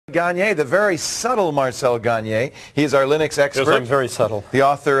Gagne, the very subtle Marcel Gagne. He is our Linux expert. Yes, I'm very subtle. The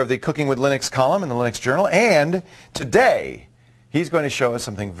author of the Cooking with Linux column in the Linux Journal. And today, he's going to show us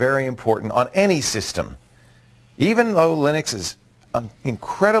something very important on any system. Even though Linux is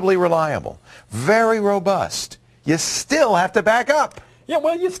incredibly reliable, very robust, you still have to back up. Yeah,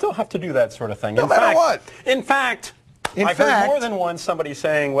 well, you still have to do that sort of thing. No matter what. In fact, I've heard more than once somebody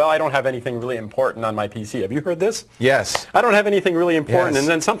saying, well, I don't have anything really important on my PC. Have you heard this? Yes. I don't have anything really important. Yes. And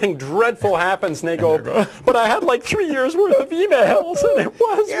then something dreadful happens and they go, but I had like 3 years worth of emails and it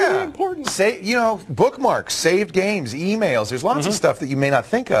was really important. Bookmarks, saved games, emails. There's lots of stuff that you may not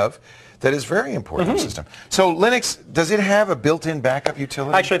think of that is very important in the system. So Linux, does it have a built-in backup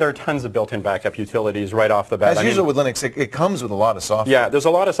utility? Actually, there are tons of built-in backup utilities right off the bat. As usual with Linux, it comes with a lot of software. Yeah, there's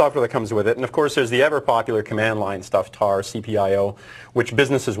a lot of software that comes with it. And of course, there's the ever-popular command line stuff, tar, CPIO, which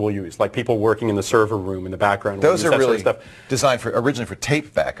businesses will use, like people working in the server room in the background. Those are really designed originally for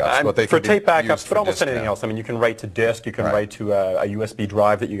tape backups. For tape backups, but almost anything else. I mean, you can write to disk, you can write to a USB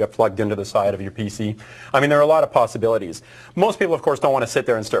drive that you got plugged into the side of your PC. I mean, there are a lot of possibilities. Most people, of course, don't want to sit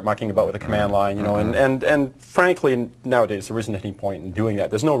there and start mucking about with a command line, you know, and frankly, nowadays, there isn't any point in doing that.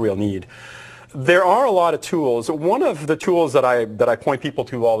 There's no real need. There are a lot of tools. One of the tools that I point people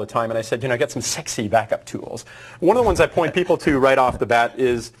to all the time, and I said, you know, get some sexy backup tools. One of the ones I point people to right off the bat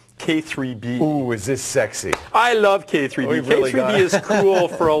is K3B. Ooh, is this sexy? I love K3B. K3B is cool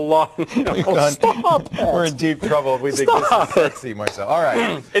for a lot. Stop. We're in deep trouble if we think this is sexy, Marcel. All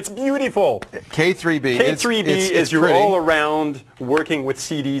right. It's beautiful. K3B. K3B is your all-around working with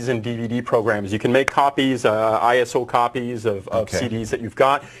CDs and DVD programs. You can make copies, ISO copies of CDs that you've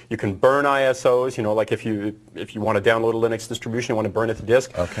got. You can burn ISOs. You know, like if you want to download a Linux distribution, you want to burn it to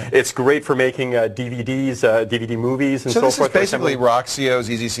disk. Okay. It's great for making DVDs, DVD movies, and so forth. So this is basically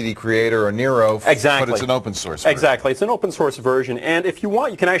Roxio's Easy CD Creator or Nero, exactly. But it's an open source version. Exactly. It's an open source version. And if you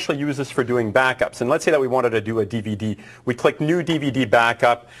want, you can actually use this for doing backups. And let's say that we wanted to do a DVD. We click New DVD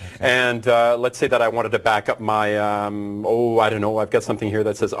Backup, and let's say that I wanted to back up my, I don't know, I've got something here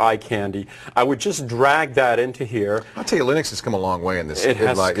that says iCandy. I would just drag that into here. I'll tell you, Linux has come a long way in this. It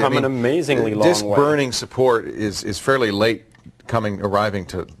has come an amazingly long way. Disk burning support is fairly late arriving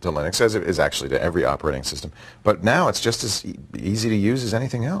to Linux, as it is actually to every operating system. But now it's just as easy to use as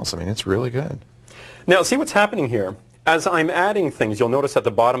anything else. I mean, it's really good. Now, see what's happening here. As I'm adding things, you'll notice at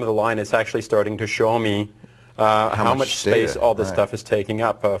the bottom of the line it's actually starting to show me how much space all this stuff is taking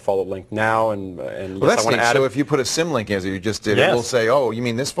up. Follow link now, and well, that's neat. So if you put a symlink as you just did, it will say, oh, you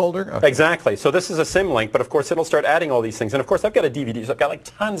mean this folder? Okay. Exactly. So this is a symlink, but of course it'll start adding all these things. And of course I've got a DVD, so I've got like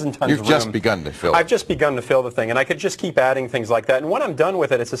tons and tons of room. You've just begun to fill it. I've just begun to fill the thing, and I could just keep adding things like that. And when I'm done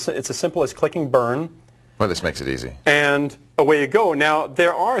with it, it's as simple as clicking burn. Well, this makes it easy. And away you go. Now,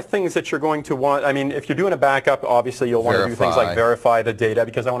 there are things that you're going to want. I mean, if you're doing a backup, obviously you'll want to do things like verify the data,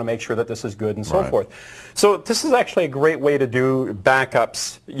 because I want to make sure that this is good and so forth. So this is actually a great way to do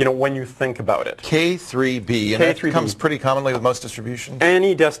backups, you know, when you think about it. K3B, and that comes pretty commonly with most distributions?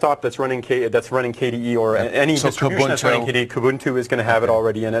 Any desktop that's running KDE or any distribution that's running KDE, Kubuntu is going to have it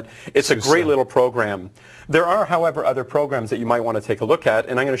already in it. It's a great little program. There are, however, other programs that you might want to take a look at,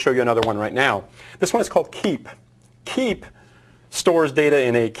 and I'm going to show you another one right now. This one is called Keep. Keep stores data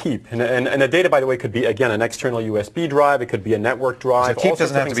in a keep. And a data, by the way, could be, again, an external USB drive. It could be a network drive. So Keep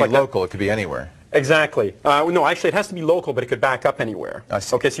doesn't have to be local. It could be anywhere. Exactly. No, actually, it has to be local, but it could back up anywhere. I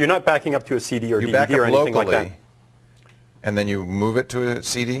see. Okay, so you're not backing up to a CD or you DVD or anything like that. And then you move it to a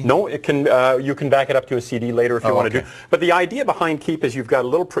CD? No, it can. You can back it up to a CD later if you want to do. But the idea behind Keep is you've got a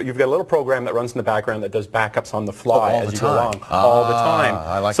little program that runs in the background that does backups on the fly as you go along all the time.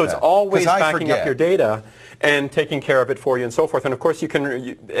 I like so that. It's always backing up your data and taking care of it for you and so forth. And of course you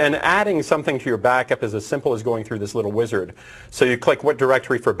can, and adding something to your backup is as simple as going through this little wizard. So you click what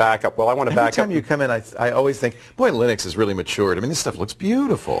directory for backup. Well, I want to back up. Every time you come in, I always think, boy, Linux has really matured. I mean, this stuff looks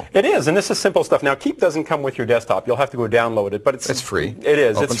beautiful. It is, and this is simple stuff. Now, Keep doesn't come with your desktop. You'll have to go download it, but it's free. It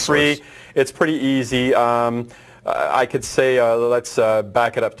is. It's free. It's pretty easy. I could say, let's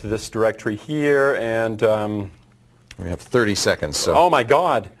back it up to this directory here, and we have 30 seconds. So oh my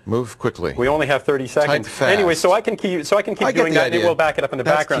God! Move quickly. We only have 30 seconds. Type fast. Anyway, so I can keep doing that, and it will back it up in the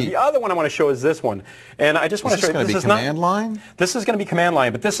background. The other one I want to show is this one, and I just want to show you. This is command line. This is going to be command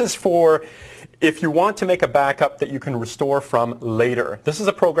line, but this is for if you want to make a backup that you can restore from later. This is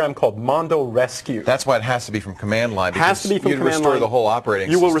a program called Mondo Rescue. That's why it has to be from command line. It has to be from command line. You restore the whole operating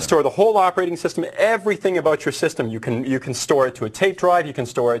system. You will restore the whole operating system, everything about your system. You can store it to a tape drive. You can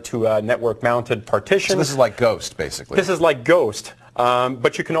store it to a network-mounted partition. So this is like Ghost, basically. This is like Ghost.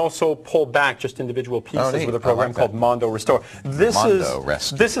 But you can also pull back just individual pieces neat. with a program called Mondo Restore.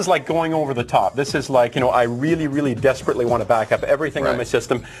 This is like going over the top. This is like, I really, really desperately want to back up everything on my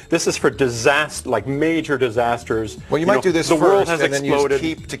system. This is for disaster, like major disasters. Well, you might do this the first, world has and exploded. then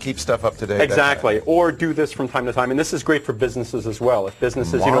use to keep stuff up to date. Exactly. Or do this from time to time. And this is great for businesses as well. If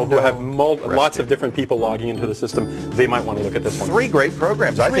businesses, who have lots of different people logging into the system, they might want to look at this one. 3 great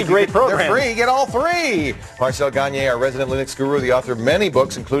programs. I think great programs. They're free. Get all 3. Marcel Gagne, our resident Linux guru, the author of many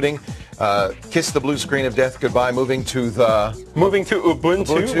books, including Kiss the Blue Screen of Death Goodbye, moving to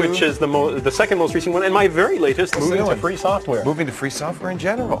Ubuntu, which is the second most recent one, and my very latest, moving to free software. Moving to free software in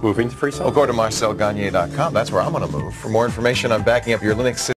general. Moving to free software. Well, go to marcelgagne.com. That's where I'm going to move. For more information on backing up your Linux system,